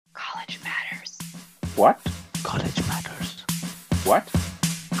What? College matters. What?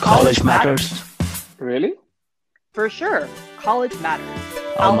 College matters. Really? For sure. College matters.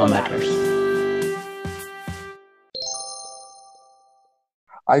 Alma matters.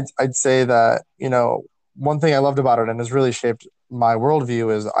 I'd say that, one thing I loved about it and has really shaped my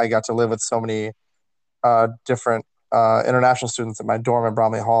worldview is I got to live with so many different international students in my dorm at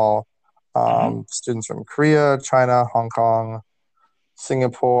Bromley Hall. Students from Korea, China, Hong Kong,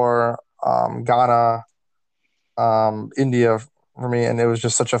 Singapore, Ghana, India for me. And it was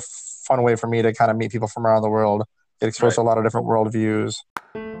just such a fun way for me to kind of meet people from around the world, get exposed to a lot of different worldviews.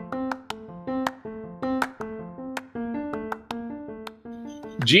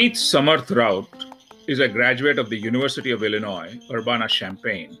 Jeet Samarth Raut is a graduate of the University of Illinois,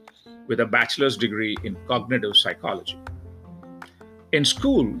 Urbana-Champaign, with a bachelor's degree in cognitive psychology. In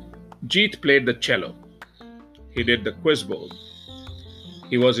school, Jeet played the cello. He did the quiz bowl.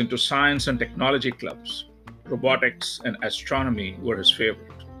 He was into science and technology clubs. Robotics and astronomy were his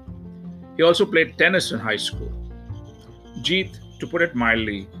favorite. He also played tennis in high school. Jeet, to put it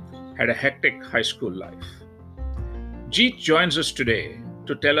mildly, had a hectic high school life. Jeet joins us today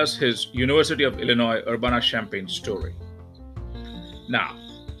to tell us his University of Illinois Urbana-Champaign story. Now,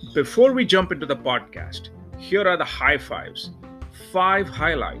 before we jump into the podcast, here are the high fives, 5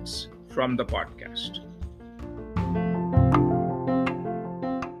 highlights from the podcast.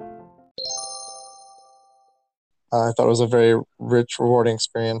 I thought it was a very rich, rewarding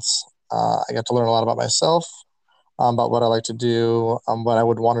experience. I got to learn a lot about myself, about what I like to do, what I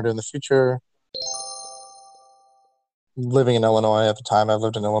would want to do in the future. Living in Illinois at the time, I've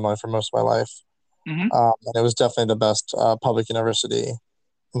lived in Illinois for most of my life. And it was definitely the best public university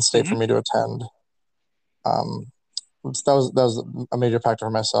in state for me to attend. So that was a major factor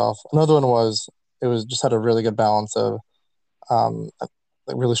for myself. Another one was it was just had a really good balance of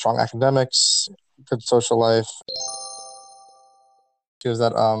really strong academics, good social life. It was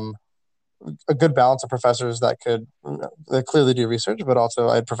that a good balance of professors that clearly do research, but also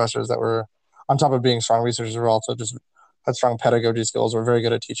I had professors that were, on top of being strong researchers, were also just had strong pedagogy skills, were very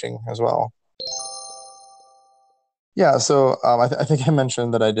good at teaching as well. Yeah, so I think I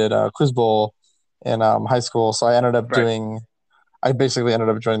mentioned that I did a quiz bowl in high school. So I basically ended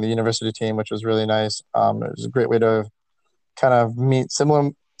up joining the university team, which was really nice. It was a great way to kind of meet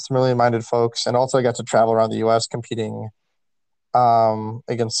similarly minded folks. And also I got to travel around the U.S. competing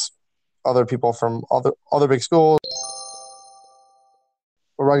against other people from other big schools.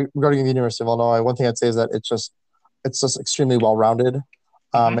 Regarding the University of Illinois, one thing I'd say is that it's just extremely well-rounded.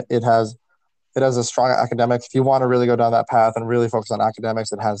 It has a strong academic. If you want to really go down that path and really focus on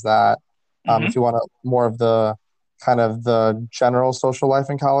academics, it has that. If you want more of the kind of the general social life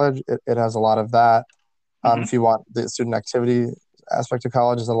in college, it has a lot of that. If you want the student activity aspect of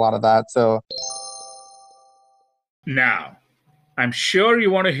college, there's a lot of that. So now, I'm sure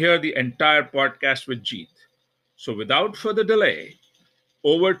you want to hear the entire podcast with Jeet. So without further delay,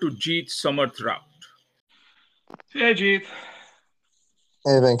 over to Jeet Samarth Raut. Hey, Jeet.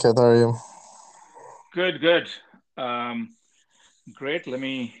 Hey, Venkat, how are you? Good. Great. Let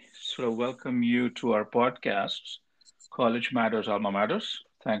me sort of welcome you to our podcast, College Matters, Alma Matters.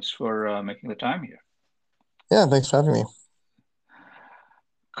 Thanks for making the time here. Yeah, thanks for having me.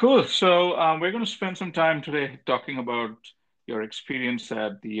 Cool. So we're going to spend some time today talking about your experience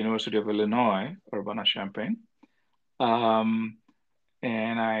at the University of Illinois, Urbana-Champaign. As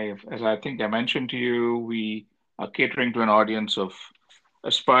I think I mentioned to you, we are catering to an audience of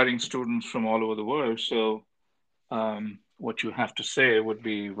aspiring students from all over the world. So what you have to say would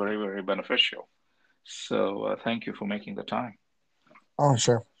be very, very beneficial. So thank you for making the time. Oh,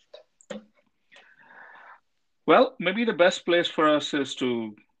 sure. Well, maybe the best place for us is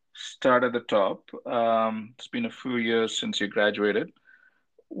to start at the top. It's been a few years since you graduated.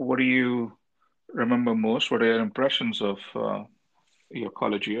 What do you remember most? What are your impressions of your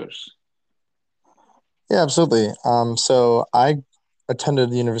college years? Yeah, absolutely. So I attended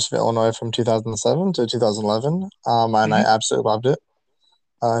the University of Illinois from 2007 to 2011, and I absolutely loved it.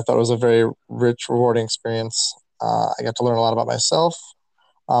 I thought it was a very rich, rewarding experience. I got to learn a lot about myself,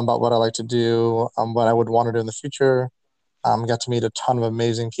 about what I like to do, what I would want to do in the future. Got to meet a ton of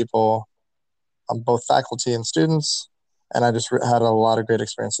amazing people, both faculty and students, and I just had a lot of great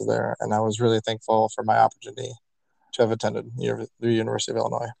experiences there. And I was really thankful for my opportunity to have attended the University of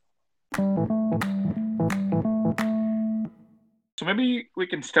Illinois. So maybe we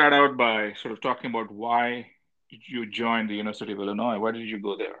can start out by sort of talking about why you joined the University of Illinois. Why did you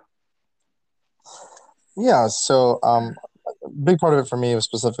go there? Yeah, so a big part of it for me was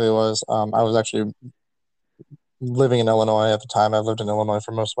I was actually living in Illinois at the time. I've lived in Illinois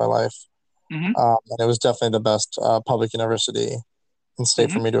for most of my life. Mm-hmm. And it was definitely the best public university in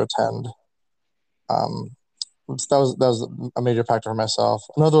state for Mm-hmm. me to attend. Um, so that was a major factor for myself.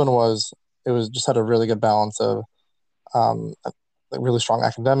 Another one was it was just had a really good balance of um, like really strong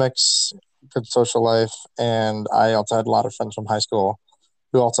academics, good social life, and I also had a lot of friends from high school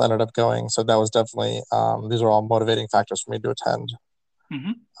who also ended up going. So that was definitely these are all motivating factors for me to attend.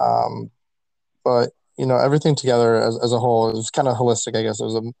 Mm-hmm. Um, but everything together as a whole, it was kind of holistic. I guess it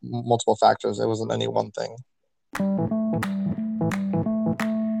was multiple factors. It wasn't any one thing.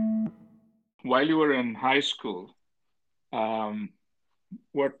 While you were in high school, um,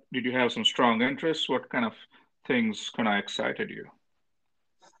 what did you have some strong interests? What kind of things kind of excited you?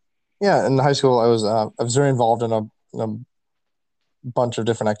 Yeah, in high school, I was very involved in a bunch of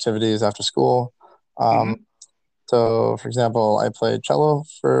different activities after school. Um, Mm-hmm. so, for example, I played cello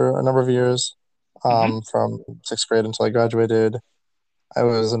for a number of years, Mm-hmm. from sixth grade until I graduated. I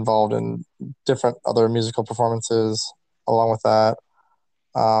was involved in different other musical performances along with that.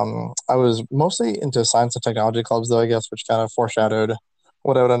 I was mostly into science and technology clubs, though, I guess, which kind of foreshadowed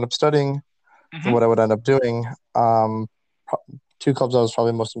what I would end up studying and Mm-hmm. what I would end up doing. Two clubs I was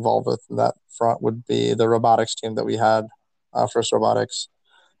probably most involved with in that front would be the robotics team that we had, First Robotics,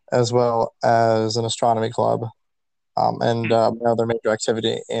 as well as an astronomy club. And my other major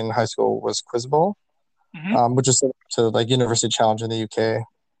activity in high school was Quiz Bowl, Mm-hmm. which is similar to like University Challenge in the UK.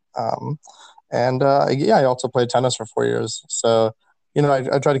 Um, and yeah, I also played tennis for 4 years. So,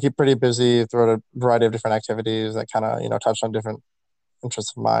 I try to keep pretty busy throughout a variety of different activities that kind of, touch on different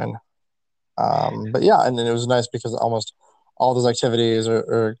interests of mine. But yeah, and it was nice because almost all those activities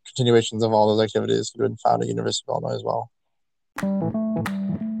or continuations of all those activities could have been found at University of Illinois as well.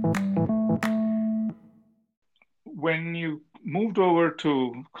 When you moved over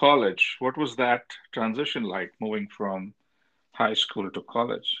to college, what was that transition like, moving from high school to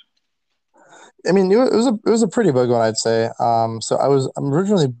college? I mean, it was a pretty big one, I'd say. So I'm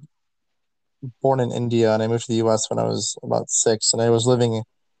originally born in India, and I moved to the U.S. when I was about 6, and I was living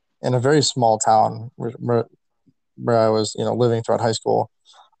in a very small town where I was, living throughout high school.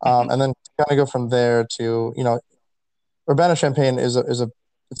 Mm-hmm. And then kind of go from there to, Urbana-Champaign is a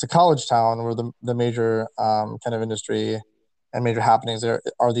it's a college town where the major kind of industry and major happenings there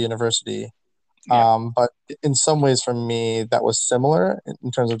are the university. Yeah. But in some ways, for me, that was similar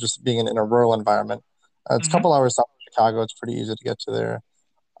in terms of just being in a rural environment. It's a Mm-hmm. couple hours south of Chicago. It's pretty easy to get to there.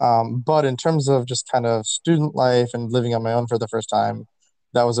 But in terms of just kind of student life and living on my own for the first time,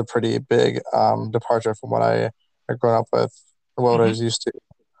 that was a pretty big departure from what I had grown up with, what I Mm-hmm. was used to.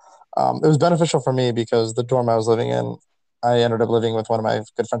 It was beneficial for me because the dorm I was living in, I ended up living with one of my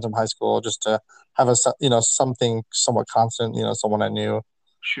good friends from high school just to have something somewhat constant, someone I knew.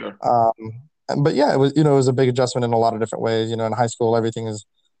 Sure. Um, but yeah, it was a big adjustment in a lot of different ways. In high school, everything is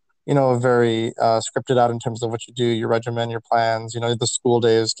very scripted out in terms of what you do, your regimen, your plans. The school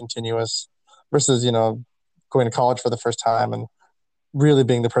day is continuous versus going to college for the first time and really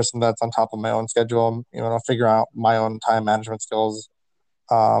being the person that's on top of my own schedule. Figure out my own time management skills.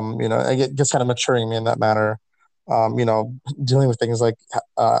 It gets kind of maturing me in that manner. Dealing with things like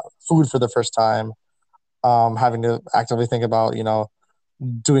food for the first time, having to actively think about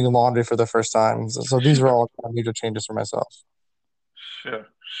doing laundry for the first time. So these are Sure. all kind of major changes for myself. Sure.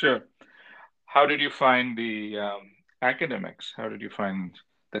 Sure. How did you find the academics? How did you find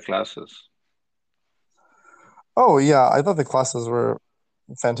the classes? Oh yeah, I thought the classes were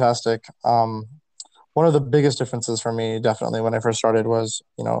fantastic. One of the biggest differences for me, definitely, when I first started was,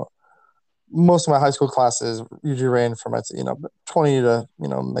 most of my high school classes usually range from, 20 to,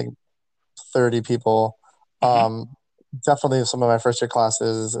 like 30 people. Mm-hmm. Um, Definitely some of my first year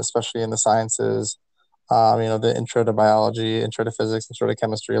classes, especially in the sciences, the intro to biology, intro to physics, intro to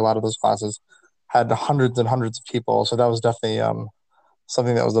chemistry, a lot of those classes had hundreds and hundreds of people. So that was definitely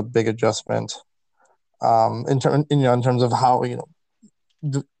something that was a big adjustment. In terms of how,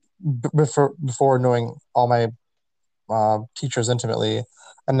 before knowing all my teachers intimately,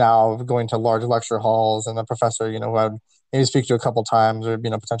 and now going to large lecture halls and the professor, who I'd maybe speak to a couple times or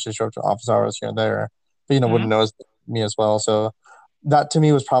potentially show up to office hours here and there, but wouldn't Mm-hmm. know me as well. So that to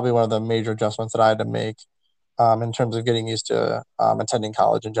me was probably one of the major adjustments that I had to make in terms of getting used to attending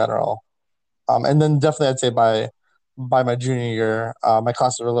college in general. And then definitely I'd say by my junior year, my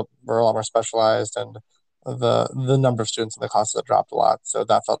classes were a lot more specialized, and the number of students in the classes had dropped a lot. So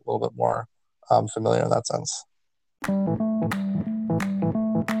that felt a little bit more familiar in that sense.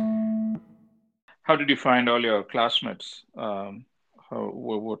 How did you find all your classmates? What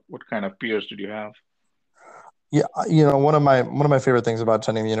kind of peers did you have? Yeah, one of my favorite things about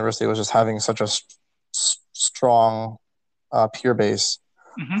attending the university was just having such a strong peer base.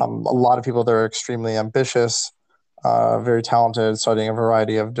 Mm-hmm. A lot of people there are extremely ambitious, very talented, studying a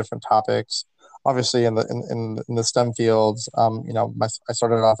variety of different topics. Obviously, in the STEM fields, I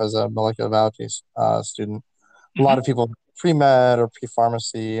started off as a molecular biology student. A lot Mm-hmm. of people pre-med or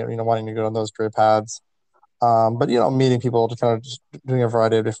pre-pharmacy, wanting to go on those career paths. But meeting people to kind of just doing a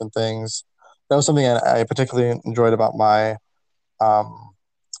variety of different things. That was something I particularly enjoyed about um,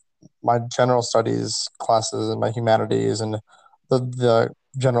 my general studies classes and my humanities and the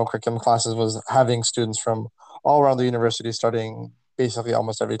general curriculum classes was having students from all around the university studying basically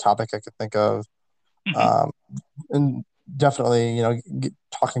almost every topic I could think of. Mm-hmm. Um, and definitely,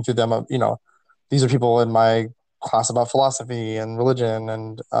 talking to them, these are people in my class about philosophy and religion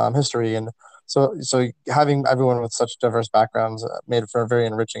and history. And so having everyone with such diverse backgrounds made for a very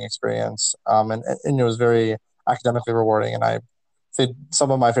enriching experience. And it was very academically rewarding. And I say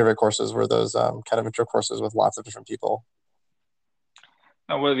some of my favorite courses were those kind of intro courses with lots of different people.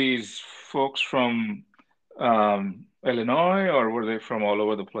 Now, were these folks from Illinois, or were they from all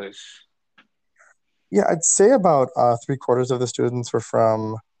over the place? Yeah, I'd say about 3/4 of the students were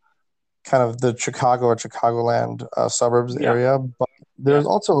from kind of the Chicago or Chicagoland suburbs Yeah, area, but yeah. there's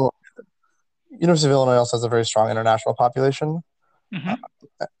also University of Illinois also has a very strong international population, Mm-hmm.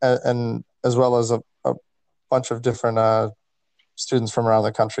 and as well as a bunch of different students from around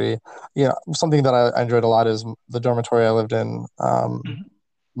the country. Something that I enjoyed a lot is the dormitory I lived in. Mm-hmm.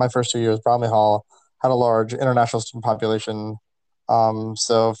 My first 2 years, Bromley Hall had a large international student population.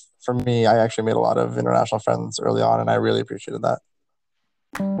 So for me, I actually made a lot of international friends early on, and I really appreciated that.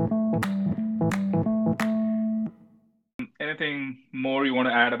 Anything more you want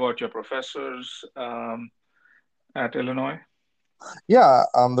to add about your professors at Illinois? Yeah,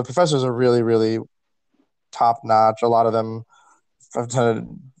 the professors are really, really top notch. A lot of them have attended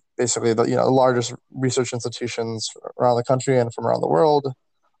basically the largest research institutions around the country and from around the world.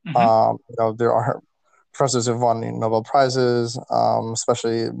 Mm-hmm. There are professors who've won Nobel prizes,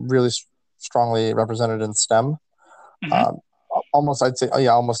 especially really strongly represented in STEM. Mm-hmm. Um, Almost, I'd say,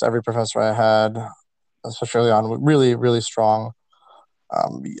 yeah, almost every professor I had, especially early on, really, really strong.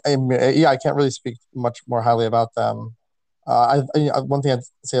 Yeah, I can't really speak much more highly about them. One thing I'd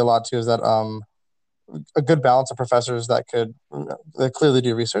say a lot too is that a good balance of professors that clearly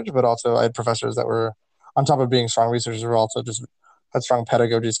do research, but also I had professors that were on top of being strong researchers were also just had strong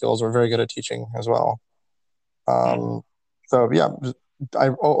pedagogy skills, were very good at teaching as well. Um, so yeah,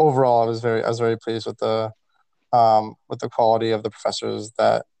 overall I was very pleased with the quality of the professors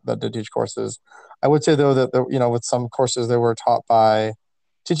that did teach courses. I would say though that with some courses they were taught by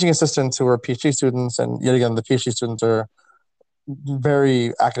teaching assistants who were PhD students, and yet again the PhD students are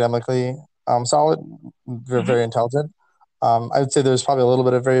very academically solid, very, Mm-hmm. very intelligent. I would say there's probably a little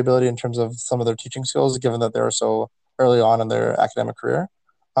bit of variability in terms of some of their teaching skills, given that they were so early on in their academic career.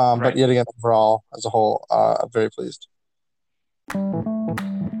 But Right. yet again, overall, as a whole, very pleased.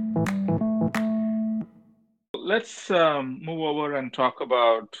 Let's move over and talk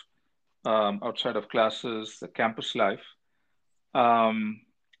about outside of classes, the campus life. Um,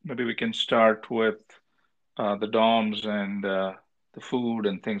 Maybe we can start with the dorms and the food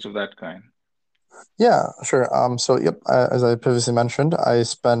and things of that kind. Yeah, sure. So, yep, as I previously mentioned, I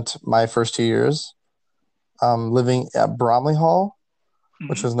spent my first 2 years living at Bromley Hall,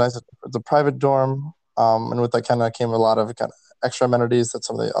 which Mm-hmm. was nice. It's a private dorm, and with that kind of came a lot of kind of extra amenities that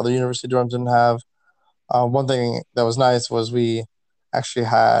some of the other university dorms didn't have. One thing that was nice was we actually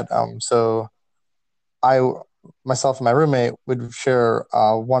had I myself and my roommate would share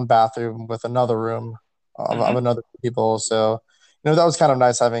one bathroom with another room of Mm-hmm. another people. So that was kind of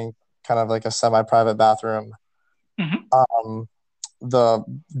nice having kind of like a semi-private bathroom. Mm-hmm. Um, the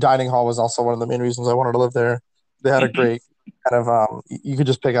dining hall was also one of the main reasons I wanted to live there. They had a Mm-hmm. great kind of you could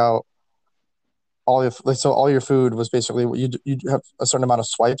just pick out all your like so all your food was basically you have a certain amount of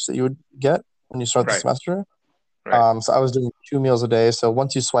swipes that you would get when you start the Right. semester. Right. So I was doing 2 meals a day. So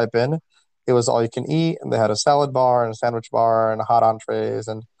once you swipe in, it was all you can eat, and they had a salad bar and a sandwich bar and hot entrees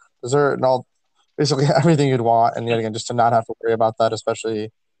and dessert and all basically everything you'd want. And yet again, just to not have to worry about that,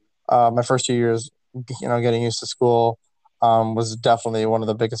 especially my first 2 years, getting used to school was definitely one of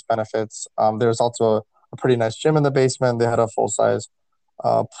the biggest benefits. There's also a pretty nice gym in the basement. They had a full size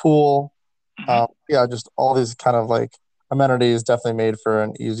pool. Mm-hmm. Yeah, just all these kind of like amenities definitely made for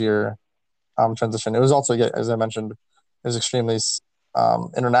an easier transition. It was also, yeah, as I mentioned, it was extremely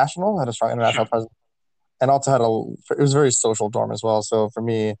international, had a strong international Sure. presence, and also it was a very social dorm as well. So for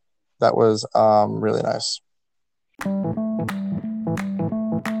me, that was really nice.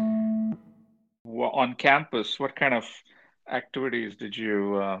 On campus, what kind of activities did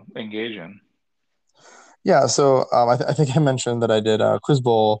you engage in? Yeah, so I think I mentioned that I did Quiz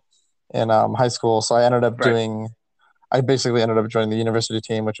Bowl in high school. So I ended up Right. doing, I basically ended up joining the university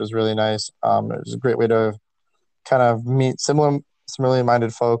team, which was really nice. It was a great way to kind of meet similarly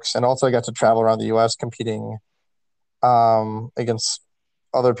minded folks, and also I got to travel around the U.S. competing against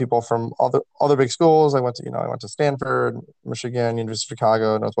other people from other big schools. I went to Stanford, Michigan, University of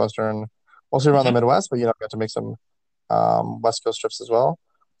Chicago, Northwestern, mostly around the Hmm. Midwest, but got to make some West Coast trips as well.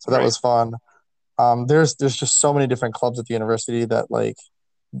 So that Right. was fun. There's just so many different clubs at the university that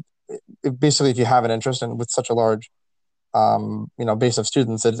basically if you have an interest and with such a large base of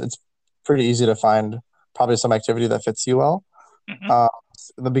students, it's pretty easy to find probably some activity that fits you well. Hmm. Uh,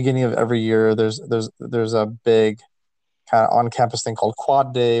 in the beginning of every year, there's a big kind of on campus thing called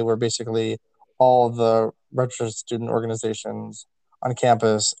Quad Day, where basically all of the registered student organizations on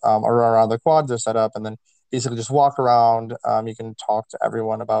campus are around the quads are set up, and then basically just walk around. You can talk to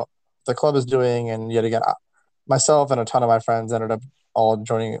everyone about what the club is doing, and yet again, myself and a ton of my friends ended up all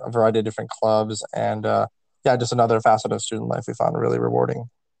joining a variety of different clubs, and yeah, just another facet of student life we found really rewarding.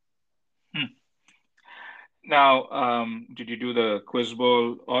 Hmm. Now, did you do the Quiz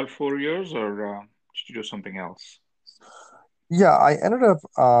Bowl all 4 years, or did you do something else? Yeah, I ended up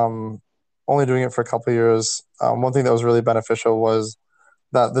only doing it for a couple of years. One thing that was really beneficial was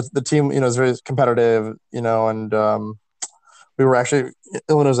that the team, is very competitive, and we were actually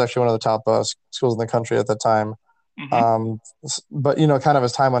Illinois was actually one of the top schools in the country at that time. Hmm. But kind of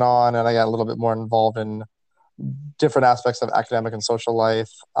as time went on, and I got a little bit more involved in different aspects of academic and social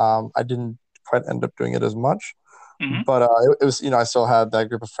life, I didn't quite end up doing it as much. Hmm. But it was, I still had that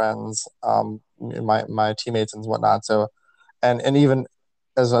group of friends, my teammates and whatnot. So, and even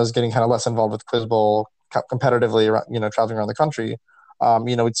as I was getting kind of less involved with Quiz Bowl competitively, traveling around the country,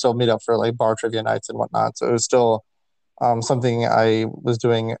 we'd still meet up for like bar trivia nights and whatnot. So it was still something I was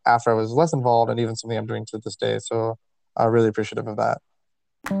doing after I was less involved, and even something I'm doing to this day. So I'm really appreciative of that.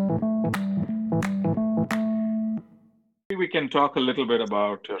 Maybe we can talk a little bit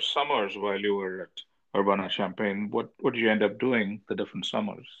about your summers while you were at Urbana-Champaign. What did you end up doing the different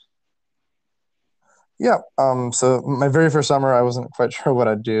summers? Yeah. So my very first summer, I wasn't quite sure what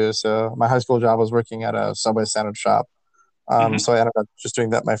I'd do. So my high school job was working at a Subway sandwich shop. Hmm. So I ended up just doing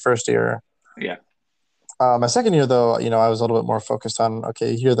that my first year. Yeah. My second year, though, I was a little bit more focused on,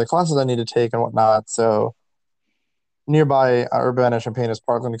 okay, here are the classes I need to take and whatnot. So nearby Urbana-Champaign is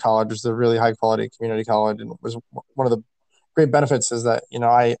Parkland College, which is a really high quality community college, and was one of the great benefits is that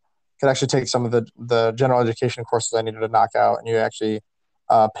I could actually take some of the general education courses I needed to knock out, and you actually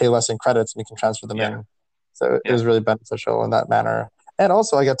pay less in credits, and you can transfer them Yeah. in. So it Yeah. was really beneficial in that manner. And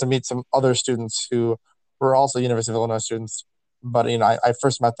also, I got to meet some other students who were also University of Illinois students, but I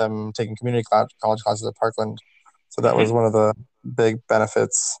first met them taking college classes at Parkland, so that was Hmm. one of the big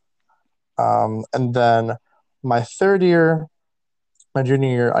benefits. And then my third year, my junior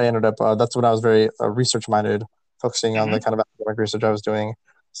year, I ended up, that's when I was very research minded, focusing on the Hmm. kind of academic research I was doing.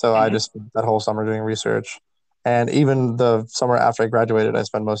 So I Hmm. just spent that whole summer doing research. And even the summer after I graduated, I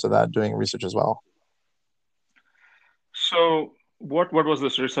spent most of that doing research as well. So, what was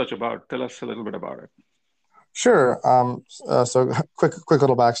this research about? Tell us a little bit about it. Sure. So quick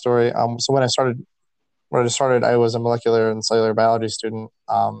little backstory. So when I started, I was a molecular and cellular biology student.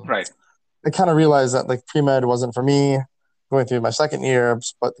 Right. I kind of realized that like pre med wasn't for me. Going through my second year,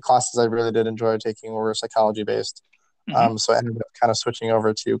 but the classes I really did enjoy taking were psychology based. Hmm. So I ended up kind of switching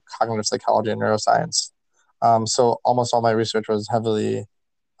over to cognitive psychology and neuroscience. So almost all my research was heavily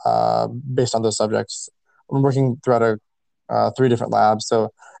based on those subjects. I'm working throughout three different labs, so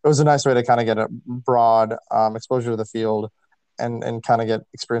it was a nice way to kind of get a broad exposure to the field and kind of get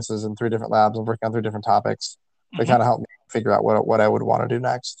experiences in three different labs and working on three different topics to Hmm. kind of help me figure out what I would want to do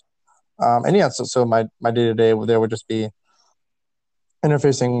next. And yeah, so my day to day there would just be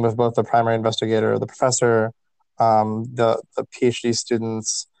interfacing with both the primary investigator, the professor, the PhD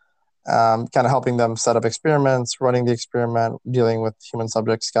students, kind of helping them set up experiments, running the experiment, dealing with human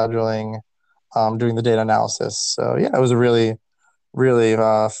subject scheduling, doing the data analysis. So yeah, it was a really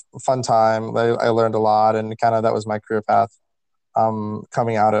fun time. I learned a lot, and kind of that was my career path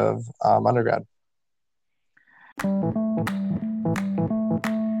coming out of undergrad.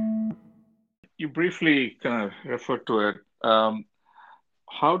 You briefly kind of referred to it.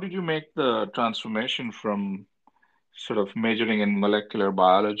 How did you make the transformation from sort of majoring in molecular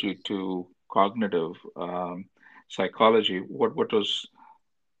biology to cognitive psychology? What was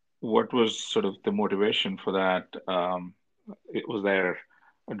sort of the motivation for that? Was there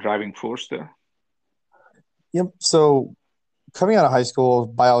a driving force there? Yep. So coming out of high school,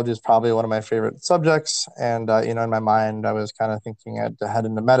 biology is probably one of my favorite subjects, and in my mind, I was kind of thinking I'd head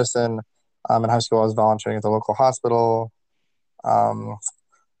into medicine. In high school, I was volunteering at the local hospital. Um,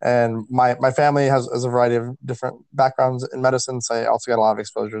 and my family has a variety of different backgrounds in medicine, so I also got a lot of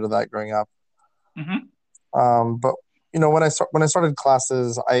exposure to that growing up. Hmm. But when I started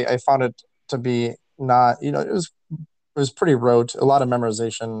classes, I found it to be not, it was pretty rote, a lot of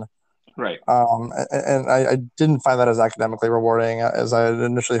memorization, Right. and I didn't find that as academically rewarding as I had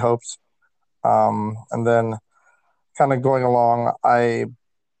initially hoped. And then kind of going along, I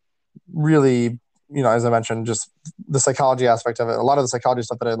really, as I mentioned, just the psychology aspect of it. A lot of the psychology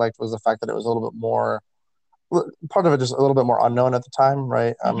stuff that I liked was the fact that it was a little bit more, part of it just a little bit more unknown at the time,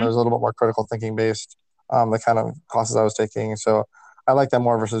 right? It Hmm. was a little bit more critical thinking based, the kind of classes I was taking. So I like that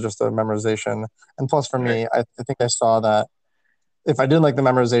more versus just the memorization. And plus, for Right. me, I think I saw that if I didn't like the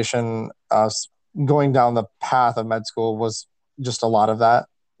memorization, going down the path of med school was just a lot of that,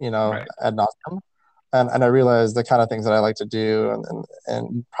 Right. ad nauseum. And I realized the kind of things that I like to do,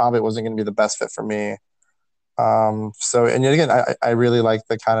 and probably wasn't going to be the best fit for me. So, and yet again, I really like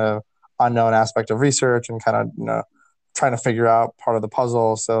the kind of unknown aspect of research and kind of, trying to figure out part of the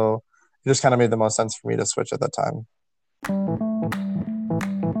puzzle. So it just kind of made the most sense for me to switch at that time.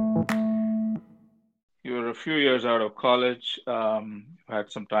 You're a few years out of college. You've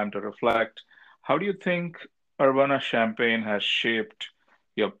had some time to reflect. How do you think Urbana-Champaign has shaped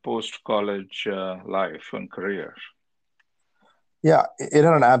your post-college life and career? Yeah, it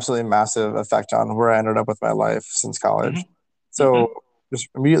had an absolutely massive effect on where I ended up with my life since college. Hmm. Hmm. So just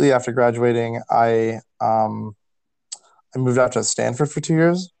immediately after graduating, I moved out to Stanford for 2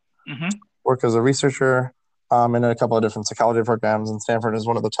 years, Hmm. work as a researcher, in a couple of different psychology programs. And Stanford is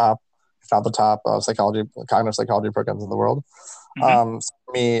one of the top, if not the top, cognitive psychology programs in the world. Hmm. So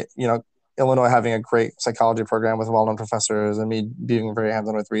for me, Illinois having a great psychology program with well-known professors and me being very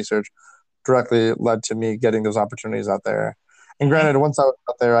hands-on with research directly led to me getting those opportunities out there. And Hmm. granted, once I was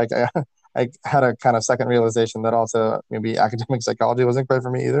out there, I had a kind of second realization that also maybe academic psychology wasn't great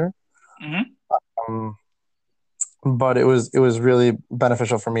for me either. Hmm. Um, but it was really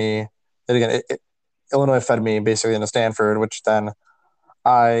beneficial for me. And again, Illinois fed me basically into Stanford, which then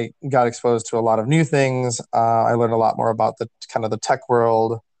I got exposed to a lot of new things. I learned a lot more about the kind of the tech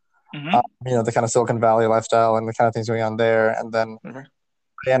world, Hmm. the kind of Silicon Valley lifestyle and the kind of things going on there. And then Right.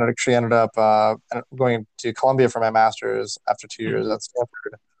 actually ended up going to Columbia for my master's after 2 years Hmm. at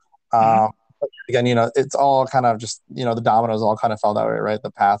Stanford. Hmm. But again, it's all kind of just, the dominoes all kind of fell that way, right?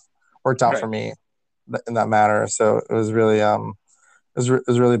 The path worked out for Right. me in that matter. So it was really, it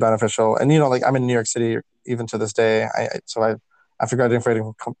was really beneficial. And, like I'm in New York City even to this day. After graduating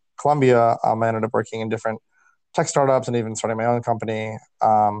from Columbia, I ended up working in different tech startups and even starting my own company.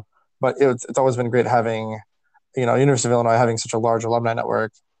 But it's always been great having, University of Illinois having such a large alumni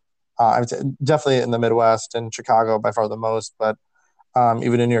network. I would say definitely in the Midwest and Chicago by far the most, but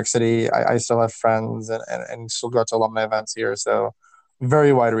even in New York City, I still have friends and still go to alumni events here. So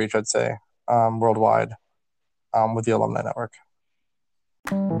very wide reach, I'd say, worldwide, with the alumni network.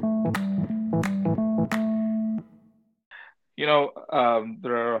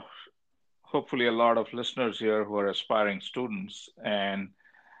 There are hopefully a lot of listeners here who are aspiring students, and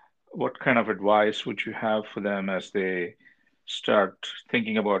what kind of advice would you have for them as they start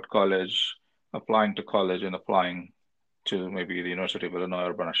thinking about college, applying to college, and applying to maybe the University of Illinois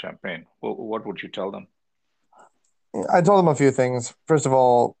Urbana-Champaign? What would you tell them? I told them a few things. First of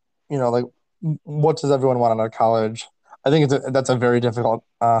all, like what does everyone want out of college? I think that's a very difficult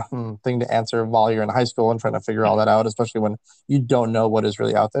thing to answer while you're in high school and trying to figure all that out, especially when you don't know what is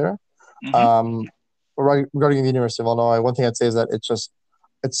really out there. Mm-hmm. Um, Regarding the University of Illinois, one thing I'd say is that it's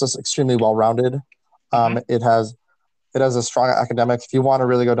just extremely well rounded. Mm-hmm. It has a strong academic. If you want to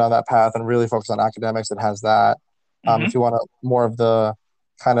really go down that path and really focus on academics, it has that. If Mm-hmm. you want more of the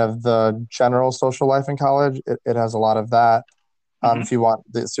kind of the general social life in college, it has a lot of that. Mm-hmm. If you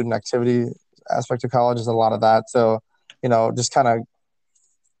want the student activity aspect of college, is a lot of that. So, just kind of,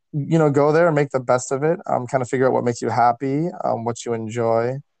 go there and make the best of it. Kind of figure out what makes you happy, what you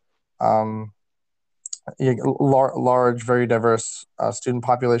enjoy. Um, Large, very diverse student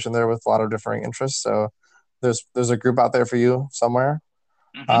population there with a lot of differing interests. So there's a group out there for you somewhere.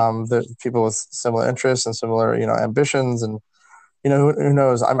 Mm-hmm. There's people with similar interests and similar, ambitions, and who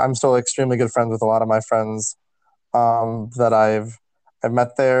knows. I'm still extremely good friends with a lot of my friends that I've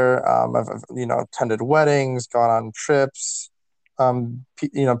met there. I've attended weddings, gone on trips.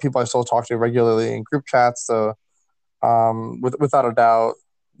 People I still talk to regularly in group chats. So without a doubt,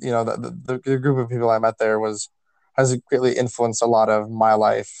 the group of people I met there has greatly influenced a lot of my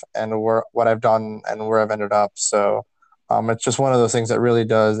life and what I've done and where I've ended up. So it's just one of those things that really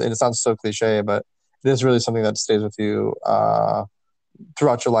does. And it sounds so cliche, but it is really something that stays with you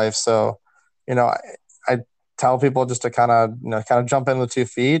throughout your life. So I tell people just to kind of jump in with 2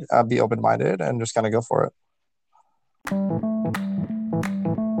 feet, be open-minded, and just kind of go for it.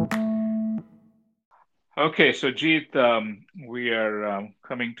 Okay, so Jeet, we are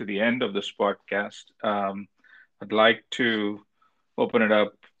coming to the end of this podcast. I'd like to open it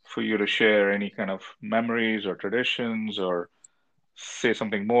up for you to share any kind of memories or traditions, or say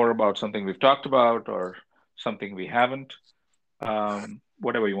something more about something we've talked about or something we haven't.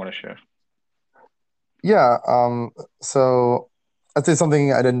 Whatever you want to share. Yeah. So I'd say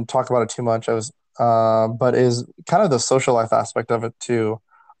something I didn't talk about it too much. But is kind of the social life aspect of it too.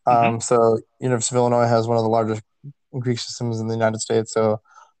 Hmm. So University of Illinois has one of the largest Greek systems in the United States. So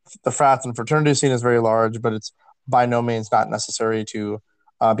the frats and fraternity scene is very large, but it's by no means not necessary to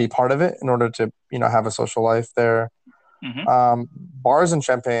be part of it in order to have a social life there. Hmm. Bars in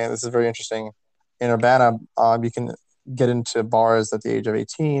Champaign. This is very interesting. In Urbana, you can get into bars at the age of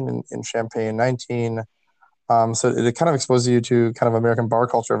 18, and in Champaign 19. So it kind of exposes you to kind of American bar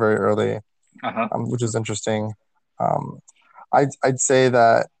culture very early, Uh-huh. which is interesting. Um, I'd say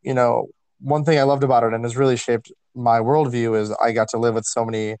that one thing I loved about it and has really shaped my worldview is I got to live with so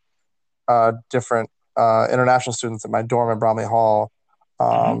many different international students at my dorm at Bromley Hall.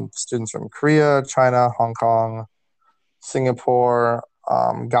 Hmm. Students from Korea, China, Hong Kong, Singapore,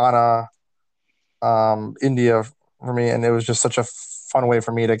 Ghana, India for me, and it was just such a fun way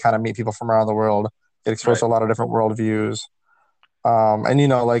for me to kind of meet people from around the world, get exposed Right. to a lot of different worldviews. And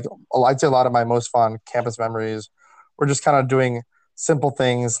like I'd say a lot of my most fun campus memories were just kind of doing simple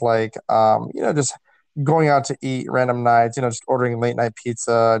things like just going out to eat random nights, just ordering late night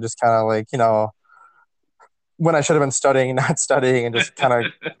pizza, just kind of like when I should have been studying, not studying, and just kind of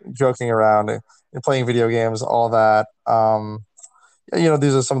joking around and playing video games, all that.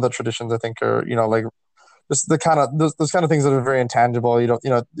 These are some of the traditions I think are like just the kind of those kind of things that are very intangible. You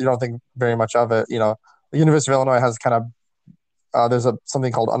don't think very much of it. The University of Illinois has kind of there's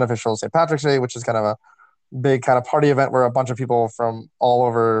something called unofficial St. Patrick's Day, which is kind of a big kind of party event where a bunch of people from all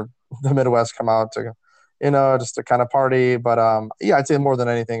over the Midwest come out to, just to kind of party. But yeah, I'd say more than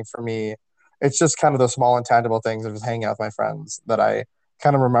anything for me, it's just kind of those small intangible things of just hanging out with my friends that I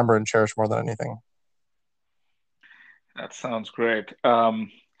kind of remember and cherish more than anything. That sounds great.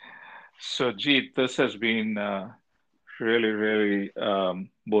 So, Jeet, this has been really, really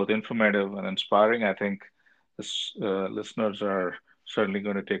both informative and inspiring. I think listeners are certainly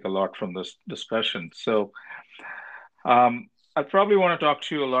going to take a lot from this discussion. So, I probably want to talk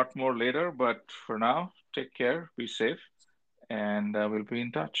to you a lot more later, but for now, take care, be safe, and we'll be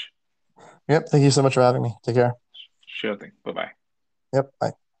in touch. Yep. Thank you so much for having me. Take care. Sure thing. Bye bye. Yep.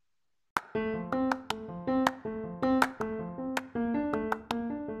 Bye.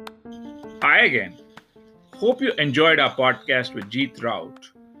 Hi again. Hope you enjoyed our podcast with Jeet Raut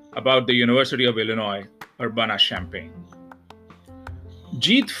about the University of Illinois, Urbana-Champaign.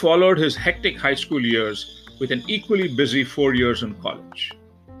 Jeet followed his hectic high school years with an equally busy 4 years in college.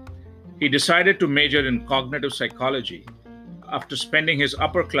 He decided to major in cognitive psychology after spending his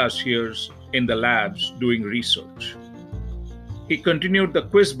upper class years in the labs doing research. He continued the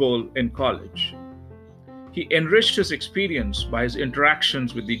Quiz Bowl in college. He enriched his experience by his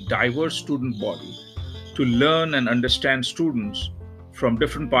interactions with the diverse student body to learn and understand students from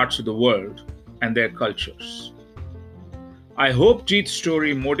different parts of the world and their cultures. I hope Jeet's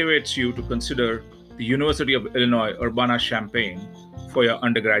story motivates you to consider the University of Illinois Urbana-Champaign for your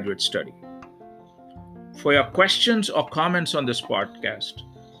undergraduate study. For your questions or comments on this podcast,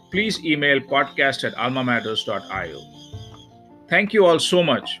 please email podcast@almamatters.io. Thank you all so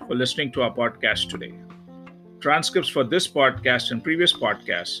much for listening to our podcast today. Transcripts for this podcast and previous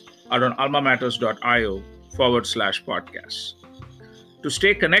podcasts are on almamatters.io/podcasts. To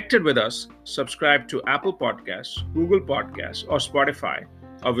stay connected with us, subscribe to Apple Podcasts, Google Podcasts, or Spotify,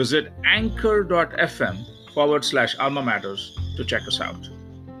 or visit anchor.fm/almamatters to check us out.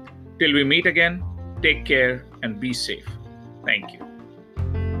 Till we meet again, take care and be safe. Thank you.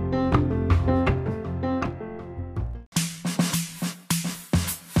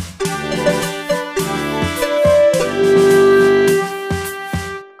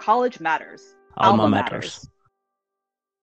 College matters. Alma matters.